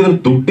ವರ್ಷ ಬೇಕಿದ್ರೆ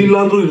ದುಡ್ಡಿಲ್ಲ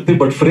ಅಂದ್ರೂ ಇರ್ತೀವಿ,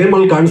 ಬಟ್ ಫ್ರೇಮ್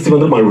ಅಲ್ಲಿ ಕಾಣಿಸ್ತೀವಿ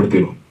ಅಂದ್ರೆ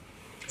ಮಾಡ್ಬಿಡ್ತೀವಿ ನಾವು.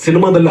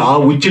 ಸಿನಿಮಾದಲ್ಲಿ ಆ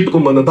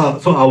ಹುಚ್ಚಿಟ್ಕೊಂಡ್ ಬಂದಂತ,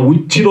 ಸೊ ಆ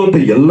ಹುಚ್ಚಿರುವಂತ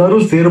ಎಲ್ಲರೂ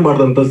ಸೇರ್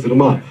ಮಾಡಿದಂತ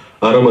ಸಿನಿಮಾ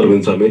ಆರಾಮ್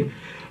ಅರವಿಂದ್ ಸ್ವಾಮಿ.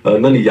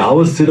 ನಾನು ಯಾವ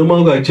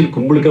ಸಿನಿಮಾಗೂ ಆಕ್ಚುಲಿ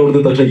ಕುಂಬಳಕಾಯಿ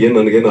ಹೊಡೆದ ತಕ್ಷಣ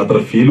ನನಗೇನು ಆತರ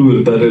ಫೀಲು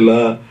ಇರ್ತಾ ಇರಲಿಲ್ಲ.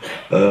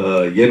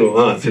 ಏನು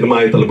ಸಿನಿಮಾ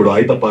ಆಯ್ತಲ್ಲ ಬಿಡು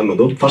ಆಯ್ತಪ್ಪ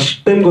ಅನ್ನೋದು ಫಸ್ಟ್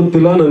ಟೈಮ್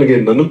ಗೊತ್ತಿಲ್ಲ ನನಗೆ.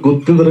 ನನಗ್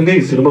ಗೊತ್ತಿದ್ರಂಗೆ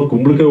ಈ ಸಿನಿಮಾ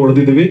ಕುಂಬಳಕಾಯಿ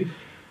ಹೊಡೆದಿದ್ದೀವಿ.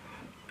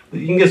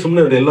 ಹಿಂಗೆ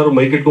ಸುಮ್ಮನೆ ಎಲ್ಲರೂ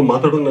ಮೈಕ್ ಇಟ್ಕೊಂಡು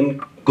ಮಾತಾಡೋದು ನನ್ಗೆ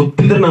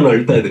ಗೊತ್ತಿದ್ರೆ ನಾನು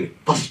ಅಳ್ತಾ ಇದ್ದೀನಿ.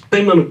 ಫಸ್ಟ್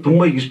ಟೈಮ್ ನನಗೆ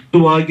ತುಂಬಾ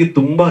ಇಷ್ಟವಾಗಿ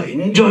ತುಂಬಾ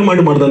ಎಂಜಾಯ್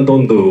ಮಾಡಿದಂತ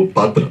ಒಂದು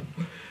ಪಾತ್ರ.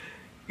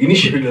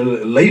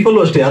 ಲೈಫಲ್ಲೂ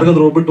ಅಷ್ಟೇ,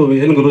 ಯಾರಿಗಾದ್ರೂ ಹೋಗ್ಬಿಟ್ಟು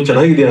ಏನ್ ಗುರು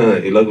ಚೆನ್ನಾಗಿದ್ಯಾ,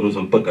 ಇಲ್ಲ ಗುರು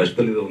ಸ್ವಲ್ಪ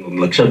ಕಷ್ಟದಲ್ಲಿದೆ, ಒಂದು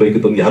ಲಕ್ಷ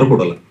ಬೇಕಿತ್ತು ಅಂತ ಯಾರು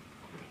ಕೊಡಲ್ಲ.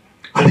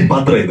 ಅದೇ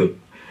ಪಾತ್ರ ಇದು.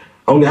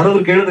 ಅವ್ನು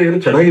ಯಾರಾದ್ರೂ ಕೇಳಿದ್ರೆ ಏನು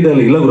ಚೆನ್ನಾಗಿದೆ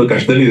ಅಲ್ಲ, ಇಲ್ಲ ಗುರು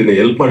ಕಷ್ಟದಲ್ಲಿ ಇದೀನಿ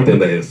ಹೆಲ್ಪ್ ಮಾಡ್ತೇನೆ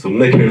ಅಂದ,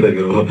 ಸುಮ್ಮನೆ ಕೇಳಿದೆ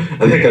ಗುರು,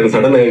 ಅದೇ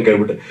ಸಡನ್ ಆಗಿ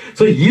ಕೇಳ್ಬಿಟ್ಟೆ.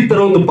 ಸೊ ಈ ತರ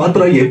ಒಂದು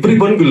ಪಾತ್ರ ಎವ್ರಿ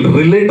ಒನ್ ವಿಲ್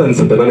ರಿಲೇಟ್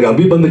ಅನ್ಸುತ್ತೆ. ನನಗೆ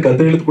ಅಭಿ ಬಂದು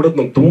ಕತೆ ಹೇಳಿದ್ ಕೂಡ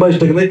ನಂಗೆ ತುಂಬಾ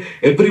ಇಷ್ಟ ಆಗಿದೆ.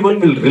 Every one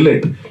will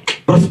relate.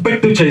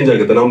 Perspective change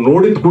ಆಗುತ್ತೆ. ನಾವು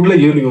ನೋಡಿದ ಕೂಡಲೇ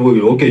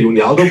ಓಕೆ ಇವ್ನು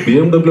ಯಾವ್ದೋ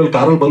BMW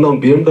ಕಾರಲ್ಲಿ ಬಂದ,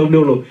 ಅವ್ನು BMW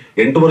ಅವನು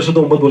 8 ವರ್ಷದ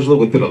 9 ವರ್ಷದ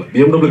ಗೊತ್ತಿರಲ್ಲ,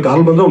 BMW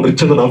ಕಾರ್ ಬಂದ್ರೆ ಅವ್ನು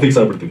ರಿಚ್ ಅಂತ ನಾವು ಫಿಕ್ಸ್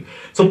ಆಗ್ಬಿಡ್ತೀವಿ.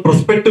 ಸೊ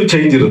ಪರ್ಸ್ಪೆಕ್ಟಿವ್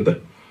ಚೇಂಜ್ ಇರುತ್ತೆ.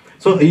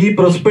 ಸೊ ಈ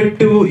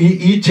ಪರ್ಸ್ಪೆಕ್ಟಿವ್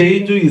ಈ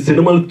ಚೇಂಜ್ ಈ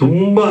ಸಿನಿಮಾಲಿ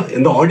ತುಂಬಾ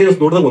ಆಡಿಯನ್ಸ್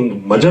ನೋಡಿದಾಗ ಒಂದು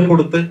ಮಜಾ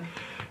ಕೊಡುತ್ತೆ.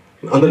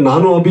 ಅಂದ್ರೆ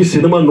ನಾನು ಅಭಿ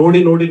ಸಿನಿಮಾ ನೋಡಿ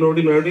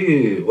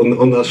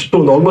ಒಂದು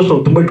ಆಲ್ಮೋಸ್ಟ್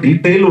ನಾವು ತುಂಬಾ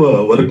ಡೀಟೇಲ್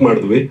ವರ್ಕ್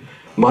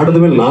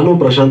ಮಾಡಿದ್ಮೇಲೆ ನಾನು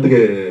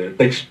ಪ್ರಶಾಂತ್ಗೆ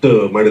ಟೆಕ್ಸ್ಟ್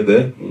ಮಾಡಿದ್ದೆ,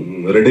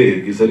 ರೆಡಿ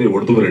ಈ ಸರಿ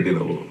ಹೊಡೆದು ರೆಡಿ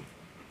ನಾವು.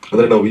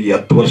 ಅಂದ್ರೆ ನಾವು ಈ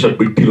 10 ವರ್ಷ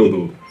ಬಿಟ್ಟಿರೋದು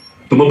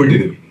ತುಂಬಾ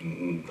ಬಿಟ್ಟಿದ್ದೀವಿ,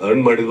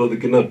 ಅರ್ನ್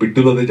ಮಾಡಿರೋದಕ್ಕಿಂತ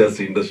ಬಿಟ್ಟಿರೋದೇ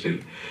ಜಾಸ್ತಿ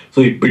ಇಂಡಸ್ಟ್ರಿಯಲ್ಲಿ. ಸೊ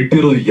ಈ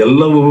ಬಿಟ್ಟಿರೋದು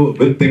ಎಲ್ಲವೂ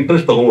ವಿತ್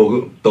ಇಂಟ್ರೆಸ್ಟ್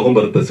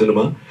ತಗೊಂಡ್ಬರುತ್ತೆ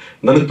ಸಿನಿಮಾ.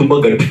 ನನಗೆ ತುಂಬಾ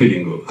ಗಟ್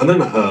ಫೀಲಿಂಗು. ಅಂದ್ರೆ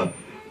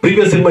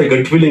ಪ್ರೀವಿಯಸ್ ಸಿನಿಮಾ ಈ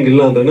ಗಟ್ ಫೀಲಿಂಗ್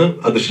ಇಲ್ಲ ಅಂದ್ರೆ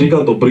ಅದು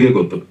ಶ್ರೀಕಾಂತ್ ಒಬ್ಬರಿಗೆ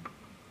ಗೊತ್ತು.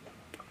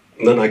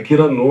 ನಾನು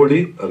ಅಕಿರಾ ನೋಡಿ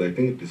ಅದು ಐ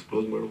ಥಿಂಕ್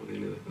ಡಿಸ್ಕ್ಲೋಸ್ ಮಾಡ್ಬೋದು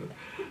ಏನಿದೆ,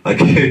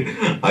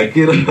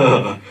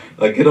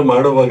 ಅಕಿರಾ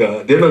ಮಾಡೋವಾಗ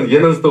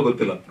ಏನನ್ಸ್ತೋ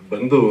ಗೊತ್ತಿಲ್ಲ,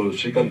 ಬಂದು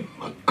ಶ್ರೀಕಾಂತ್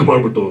ಅಕ್ಕ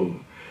ಮಾಡ್ಬಿಟ್ಟು,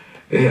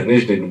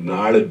 ಅನೀಶ್ ನೀನ್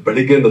ನಾಳೆ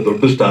ಬೆಳಿಗ್ಗೆಯಿಂದ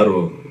ದೊಡ್ಡ ಸ್ಟಾರು,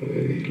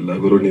 ಇಲ್ಲ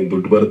ಗುರು ನೀನ್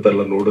ದುಡ್ಡು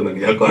ಬರುತ್ತಲ್ಲ ನೋಡು,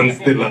 ನನ್ಗೆ ಯಾಕೋ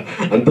ಅನಿಸ್ತಿಲ್ಲ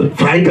ಅಂತ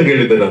ಫ್ರಾಂಕ್ ಆಗಿ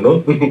ಹೇಳಿದ್ದೆ ನಾನು.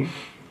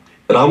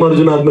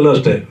 ರಾಮಾರ್ಜುನ ಆದ್ಮೇಲೆ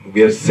ಅಷ್ಟೇ,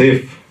 we are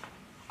safe,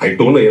 I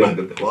don't know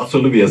ಏನಾಗುತ್ತೆ,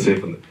 ವಾಸಲ್ಲೂ ವಿ ಆರ್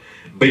ಸೇಫ್ ಅಂದ್ರೆ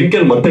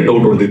ಬೆಂಕಿಯಲ್ಲಿ ಮತ್ತೆ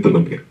ಡೌಟ್ ಹೊಡೆದಿತ್ತು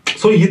ನಮ್ಗೆ.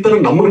 ಸೊ ಈ ತರ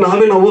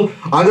ನಾವು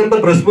ಆಗಂತ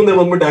ಪ್ರೆಸ್ ಮುಂದೆ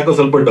ಬಂದ್ಬಿಟ್ಟು ಯಾಕೋ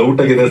ಸ್ವಲ್ಪ ಡೌಟ್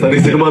ಆಗಿದೆ ಸರ್ ಈ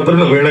ಸಿನಿಮಾ ಹತ್ರ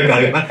ನಾವು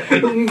ಹೇಳಕ್ಕಾಗಲ್ಲ,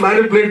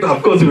 manipulate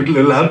of course it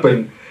will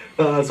happen.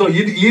 So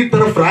ಈ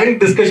ತರ ಫ್ರಾಂಕ್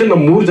ಡಿಸ್ಕಷನ್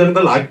ನಮ್ 3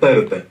 ಜನದಲ್ಲಿ ಆಗ್ತಾ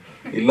ಇರುತ್ತೆ.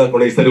 ಇಲ್ಲ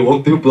ಕೊನೆ ಈ ಸರಿ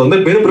ಹೋಗ್ತೀವಿ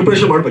ಅಂದ್ರೆ ಬೇರೆ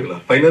ಪ್ರಿಪರೇಷನ್ ಮಾಡ್ಬೇಕಲ್ಲ,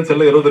 ಫೈನಾನ್ಸ್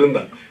ಎಲ್ಲ ಇರೋದ್ರಿಂದ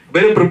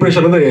ಬೇರೆ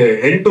ಪ್ರಿಪರೇಷನ್ ಅಂದ್ರೆ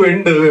ಎಂಡ್ ಟು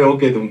ಎಂಡ್.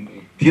 ಓಕೆ ಇದು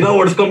ತೀರಾ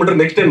ಓಡಿಸ್ಕೊಂಡ್ಬಿಟ್ರೆ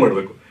ನೆಕ್ಸ್ಟ್ ಏನ್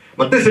ಮಾಡ್ಬೇಕು,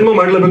 ಮತ್ತೆ ಸಿನಿಮಾ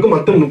ಮಾಡ್ಲೇಬೇಕು,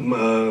 ಮತ್ತೆ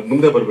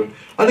ಮುಂದೆ ಬರ್ಬೇಕು.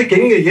 ಅದಕ್ಕೆ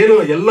ಹೆಂಗೆ ಏನು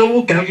ಎಲ್ಲವೂ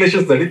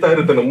ಕ್ಯಾಲ್ಕುಲೇಷನ್ಸ್ ನಡೀತಾ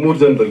ಇರುತ್ತೆ ನಮ್ಮ 3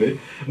 ಜನದಲ್ಲಿ.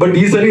 ಬಟ್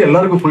ಈ ಸರಿ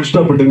ಎಲ್ಲರಿಗೂ ಫುಲ್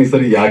ಸ್ಟಾಪ್ ಬಿಟ್ಟಿನಿ, ಈ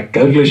ಸರಿ ಯಾಕೆ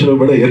ಕ್ಯಾಲ್ಕುಲೇಷನ್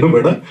ಬೇಡ ಏನು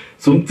ಬೇಡ,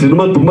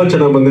 ಸಿನಿಮಾ ತುಂಬಾ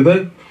ಚೆನ್ನಾಗಿ ಬಂದಿದೆ.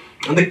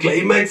 ಅಂದ್ರೆ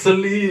ಕ್ಲೈಮ್ಯಾಕ್ಸ್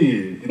ಅಲ್ಲಿ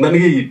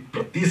ನನಗೆ ಈ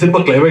ಪ್ರತಿ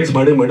ಸಿನಿಮಾ ಕ್ಲೈಮ್ಯಾಕ್ಸ್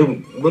ಮಾಡಿ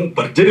ಒಂದು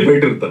ಭರ್ಜರಿ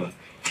ಫೈಟ್ ಇರುತ್ತಲ್ಲ,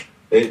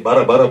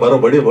 ಬಾರ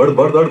ಬಡಿ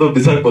ಹೊಡೆದಾಡ್ದು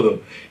ಬಿಸಾಕ್ಬೋದು.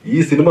 ಈ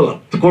ಸಿನಿಮಾ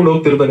ಹತ್ಕೊಂಡು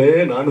ಹೋಗ್ತಿರ್ತಾನೆ,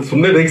 ನಾನು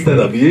ಸುಮ್ಮನೆ ರೇಗಿಸ್ತಾ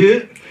ಇದ್ದ, ಅಭಿ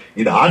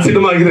ಇದು ಆ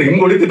ಸಿನಿಮಾ ಆಗಿದ್ರೆ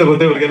ಹಿಂಗ್ ಹೊಡಿತಿದ್ದ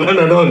ಗೊತ್ತೇ ಇವ್ರಿಗೆಲ್ಲ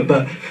ನಾನು ಅಂತ.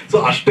 ಸೊ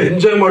ಅಷ್ಟು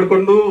ಎಂಜಾಯ್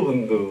ಮಾಡ್ಕೊಂಡು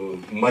ಒಂದು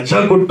ಮಜಾ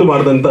ಕೊಟ್ಟು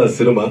ಮಾಡಿದಂತ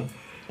cinema.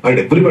 And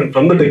every one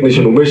from the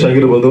technician Umesh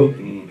ಆಗಿರ್ಬೋದು,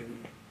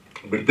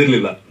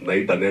 ಬಿಡ್ತಿರ್ಲಿಲ್ಲ.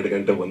 ನೈಟ್ 12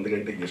 ಗಂಟೆ 1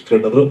 ಗಂಟೆ ಎಷ್ಟು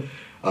ಗಂಟೆ ಆದ್ರೂ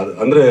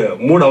ಅಂದ್ರೆ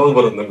ಮೂಡ್ ಅವಾಗ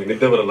ಬರೋದು, ನಮ್ಗೆ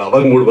ನಿದ್ದೆ ಬರಲ್ಲ,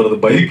 ಅವಾಗ ಮೂಡ್ ಬರೋದು.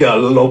 ಬೈಕ್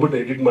ಅಲ್ಲಿ ಹೋಗ್ಬಿಟ್ಟು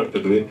ಎಡಿಟ್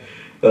ಮಾಡ್ತಿದ್ವಿ.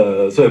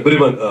 ಸೊ ಎವ್ರಿ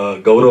ಒನ್,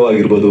 ಗೌರವ್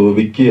ಆಗಿರ್ಬೋದು,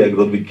 ವಿಕ್ಕಿ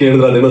ಆಗಿರ್ಬೋದು. ವಿಕ್ಕಿ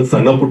ಹೇಳಿದ್ರೆ ಅದೇನೋ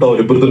ಸಣ್ಣ ಪುಟ್ಟ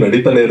ಅವ್ರಿಬ್ರದ್ದು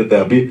ನಡೀತಾನೆ ಇರುತ್ತೆ.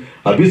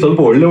 ಅಭಿ ಸ್ವಲ್ಪ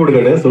ಒಳ್ಳೆ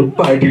ಹುಡುಗನೆ, ಸ್ವಲ್ಪ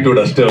ಆಟಿಟ್ಯೂಡ್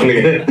ಅಷ್ಟೇ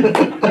ಅವನಿಗೆ.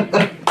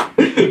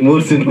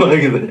 3 ಸಿನಿಮಾ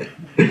ಆಗಿದೆ.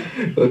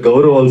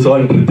 Gaurav also.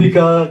 And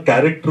Ritika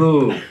character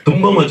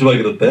ತುಂಬಾ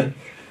ಮಜವಾಗಿರುತ್ತೆ.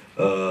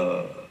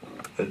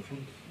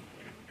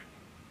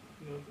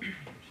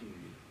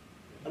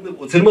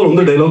 ಸಿನಿಮಾ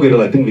ಒಂದು ಡೈಲಾಗ್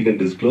ಇರಲ್ಲ, I think we can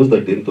disclose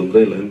that, ಏನ್ ತೊಂದರೆ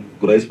ಇಲ್ಲ,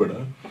 ಗುರಾಯಿಸ್ಬೇಡ.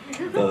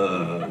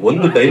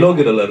 ಒಂದು ಡೈಲಾಗ್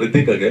ಇರಲ್ಲ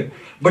ರಿತಿಕಾಗೆ,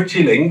 but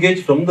Sheel engage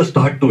from the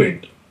start to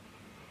end.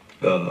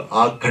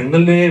 ಆ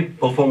ಕಣ್ಣಲ್ಲೇ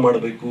ಪರ್ಫಾರ್ಮ್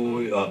ಮಾಡಬೇಕು,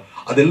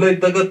 ಅದೆಲ್ಲ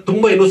ಇದ್ದಾಗ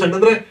ತುಂಬಾ ಇನ್ನೋಸೆಂಟ್.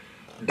 ಅಂದ್ರೆ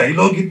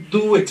ಡೈಲಾಗ್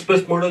ಇದ್ದು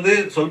ಎಕ್ಸ್ಪ್ರೆಸ್ ಮಾಡೋದೇ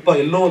ಸ್ವಲ್ಪ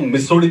ಎಲ್ಲೋ ಒಂದು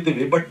ಮಿಸ್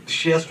ಹೊಡಿತೀವಿ, but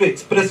she has to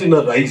express in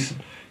R ice.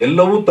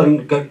 ಎಲ್ಲವೂ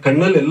ತನ್ನ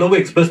ಕಣ್ಣಲ್ಲಿ ಎಲ್ಲವೂ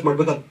ಎಕ್ಸ್ಪ್ರೆಸ್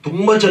ಮಾಡ್ಬೇಕು. ಅದು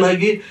ತುಂಬಾ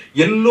ಚೆನ್ನಾಗಿ,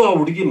 ಎಲ್ಲೂ ಆ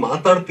ಹುಡುಗಿ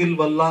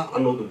ಮಾತಾಡ್ತಿಲ್ವಲ್ಲ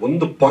ಅನ್ನೋದು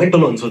ಒಂದು ಪಾಯಿಂಟ್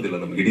ಅಲ್ಲೂ ಅನ್ಸೋದಿಲ್ಲ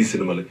ನಮ್ಗೆ ಇಡೀ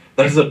ಸಿನಿಮಾಲಿ.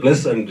 That is a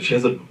plus. And she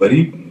has a very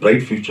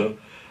bright future.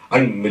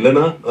 And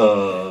Milana,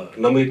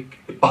 ನಮಗೆ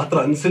ಪಾತ್ರ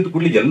ಅನ್ಸಿದ್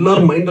ಕೂಡಲೇ ಎಲ್ಲರ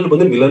ಮೈಂಡ್ ಅಲ್ಲಿ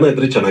ಬಂದ್ರೆ ಮಿಲನಾ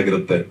ಇದ್ರೆ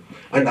ಚೆನ್ನಾಗಿರುತ್ತೆ.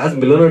 ಅಂಡ್ ಆಸ್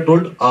ಮಿಲನಾ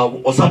ಟೋಲ್ಡ್, ಆ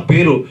ಹೊಸ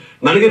ಪೇರು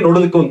ನನಗೆ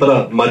ನೋಡೋದಕ್ಕೆ ಒಂಥರ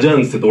ಮಜಾ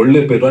ಅನ್ಸಿತ್ತು,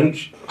 ಒಳ್ಳೆ ಪೇರು. And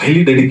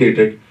highly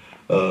dedicated.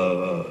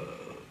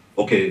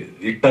 ಓಕೆ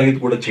ಇಟ್ಟಾಗಿದ್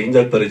ಕೂಡ ಚೇಂಜ್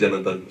ಆಗ್ತಾರೆ ಜನ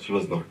ಅಂತ, she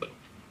was not.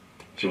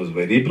 She was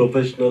very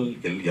professional.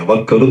 ಯಾವಾಗ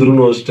ಕರೆದ್ರು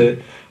ಅಷ್ಟೇ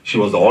ಶಿ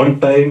ವಾಸ್ ಆನ್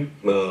ಟೈಮ್.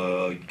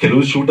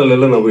 ಕೆಲವು ಶೂಟ್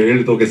ಅಲ್ಲೆಲ್ಲ ನಾವು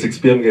ಹೇಳಿದ್ದು ಓಕೆ 6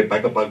 PM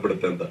ಪ್ಯಾಕಪ್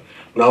ಆಗ್ಬಿಡುತ್ತೆ ಅಂತ,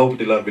 ನಾವು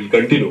ಬಿಟ್ಟಿಲ್ಲ, will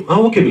continue.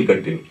 Okay will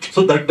continue.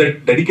 So that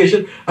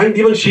dedication. And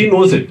even she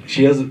knows it. She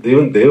has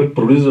even they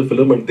produce a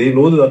film and they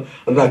know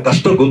ಅಂದ್ರೆ ಆ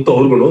ಕಷ್ಟ ಗೊತ್ತು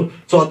ಅವ್ರಿಗೂ.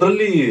 ಸೊ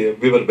ಅದರಲ್ಲಿ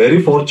ವಿ ವರ್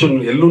ವೆರಿ ಫಾರ್ಚುನ್.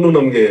 ಎಲ್ಲೂ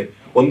ನಮ್ಗೆ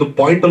ಒಂದು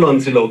ಪಾಯಿಂಟ್ ಅಲ್ಲೂ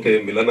ಅನ್ಸಿಲ್ಲ ಓಕೆ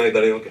ಮಿಲನಾ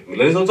ಇದ್ದಾರೆ, okay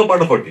Milan is also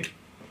part of R team.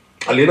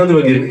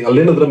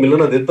 ಅಲ್ಲೇನಾದ್ರೂ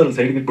Milana ಅದೆತ್ತಲ್ಲಿ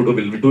side ಇಟ್ಬಿಟ್ಟು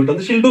ವಿಲ್ ಡೂ ಇಟ್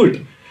ಅಂದ್ರೆ ಶಿಲ್ ಡೂ ಇಟ್.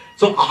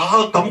 ಸೊ ಆ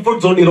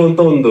ಕಂಫರ್ಟ್ ಝೋನ್ ಇರುವಂತ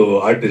ಒಂದು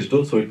artist.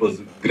 So it was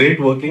great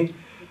working.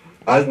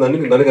 As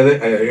ನನಗೆ ಅದೇ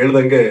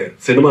ಹೇಳ್ದಂಗೆ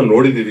ಸಿನಿಮಾ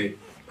ನೋಡಿದೀವಿ,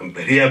 I am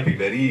very happy,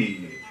 very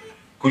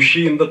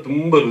ಖುಷಿಯಿಂದ,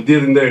 ತುಂಬಾ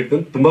ಹೃದಯದಿಂದ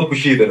ಹೇಳ್ತೇನೆ, ತುಂಬಾ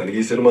ಖುಷಿ ಇದೆ ನನಗೆ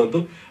ಈ ಸಿನಿಮಾ ಅಂತೂ.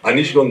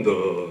 ಅನೀಶ್ಗೊಂದು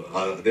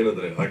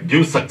ಅದೇನಂದ್ರೆ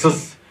ಡ್ಯೂ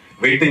ಸಕ್ಸಸ್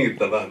ವೇಟಿಂಗ್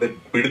ಇತ್ತಲ್ಲ, ಅದೇ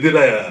ಬಿಡ್ದಿರ,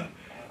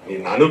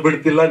 ನಾನು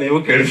ಬಿಡ್ತಿಲ್ಲ, ನೀವು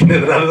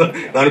ಕೇಳ್ತಿದ್ರೆ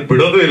ನಾನು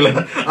ಬಿಡೋದು ಇಲ್ಲ.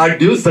 ಆ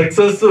ಡ್ಯೂ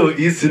ಸಕ್ಸಸ್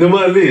ಈ ಸಿನಿಮಾ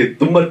ಅಲ್ಲಿ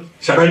ತುಂಬಾ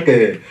ಚೆನ್ನಾಗಿ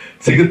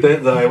ಸಿಗುತ್ತೆ.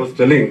 ಐ ವಾಸ್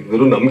ಟೆಲಿಂಗ್,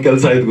 ಗುರು ನಮ್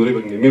ಕೆಲಸ ಆಯ್ತು ಗುರು,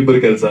 ಇವಾಗ ನಿಮ್ಮಿಬ್ಬರ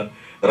ಕೆಲಸ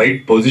ರೈಟ್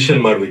ಪೊಸಿಷನ್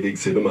ಮಾಡ್ಬೇಕು ಈಗ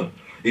ಸಿನಿಮಾ.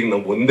 ಈಗ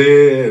ನಾವು ಒಂದೇ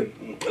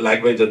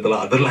ಲ್ಯಾಂಗ್ವೇಜ್ ಅಂತಲ್ಲ,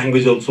 ಅದರ್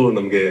ಲ್ಯಾಂಗ್ವೇಜ್ ಆಲ್ಸೋ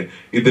ನಮ್ಗೆ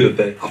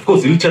ಇದಿರುತ್ತೆ.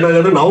 ಅಫ್ಕೋರ್ಸ್ ಇಲ್ಲಿ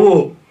ಚೆನ್ನಾಗಾದ್ರೆ ನಾವು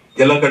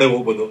ಎಲ್ಲ ಕಡೆ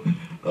ಹೋಗ್ಬೋದು.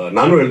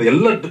 ನಾನು ಹೇಳಿದೆ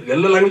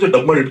ಎಲ್ಲ ಲ್ಯಾಂಗ್ವೇಜ್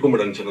ಡಬ್ ಮಾಡಿ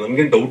ಇಟ್ಕೊಂಡ್ಬಿಡೋಣ,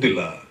 ನಮ್ಗೇನ್ ಡೌಟ್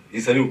ಇಲ್ಲ,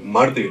 ಈ ಸರಿ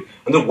ಮಾಡ್ತೀವಿ.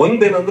 ಅಂದ್ರೆ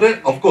ಒಂದೇನಂದ್ರೆ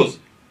ಅಫ್ಕೋರ್ಸ್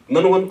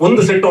ನಾನು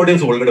ಒಂದು ಸೆಟ್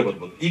ಆಡಿಯನ್ಸ್ ಒಳಗಡೆ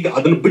ಬರ್ಬೋದು. ಈಗ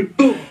ಅದನ್ನ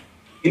ಬಿಟ್ಟು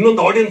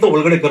ಇನ್ನೊಂದು ಆಡಿಯನ್ಸ್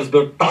ಒಳಗಡೆ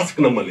ಕರೆಸ್ಬೇಕು ಟಾಸ್ಕ್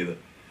ನಮ್ಮಲ್ಲಿದೆ.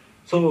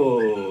 ಸೊ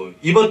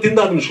ಇವತ್ತಿಂದ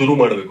ಅದನ್ನ ಶುರು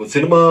ಮಾಡಬೇಕು.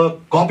 ಸಿನಿಮಾ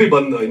ಕಾಪಿ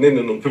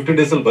ಇನ್ನೇನು 15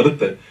 days ಅಲ್ಲಿ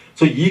ಬರುತ್ತೆ.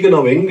 ಸೊ ಈಗ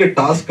ನಾವು ಹೆಂಗೆ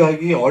ಟಾಸ್ಕ್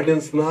ಆಗಿ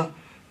ಆಡಿಯನ್ಸ್ ನ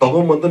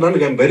ತಗೊಂಬಂದು,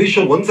 ನನಗೆ ಐ ಆಮ್ ವೆರಿ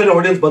ಶೋರ್ ಒಂದ್ಸರಿ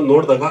ಆಡಿಯನ್ಸ್ ಬಂದು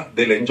ನೋಡಿದಾಗ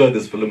they will enjoy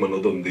this film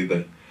ಅನ್ನೋದು ಒಂದು ಇದೆ.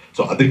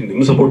 ಸೊ ಅದಕ್ಕೆ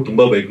ನಿಮ್ಮ ಸಪೋರ್ಟ್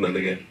ತುಂಬಾ ಬೇಕು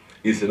ನನಗೆ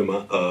ಈ ಸಿನಿಮಾ.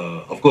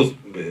 ಅಫ್ಕೋರ್ಸ್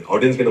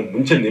ಆಡಿಯನ್ಸ್ಗೆ ನಾವು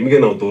ಮುಂಚೆ ನಿಮಗೆ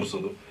ನಾವು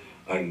ತೋರಿಸೋದು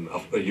ಅಂಡ್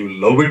ಯು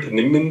ಲವ್ ಇಟ್.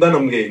 ನಿಮ್ಮಿಂದ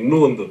ನಮ್ಗೆ ಇನ್ನೂ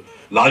ಒಂದು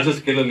ಲಾರ್ಜರ್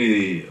ಸ್ಕೇಲ್ ಅಲ್ಲಿ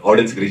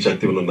ಆಡಿಯನ್ಸ್ ರೀಚ್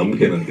ಆಗ್ತೀವಿ ಅನ್ನೋ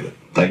ನಂಬಿಕೆ ನನಗಿದೆ.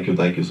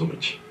 Thank you so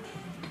much.